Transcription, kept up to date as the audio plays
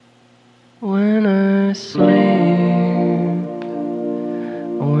When I sleep,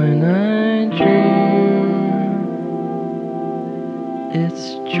 when I dream,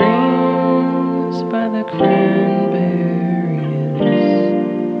 it's dreams by the cranberries.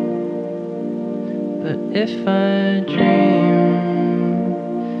 But if I dream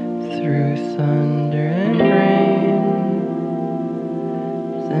through thunder,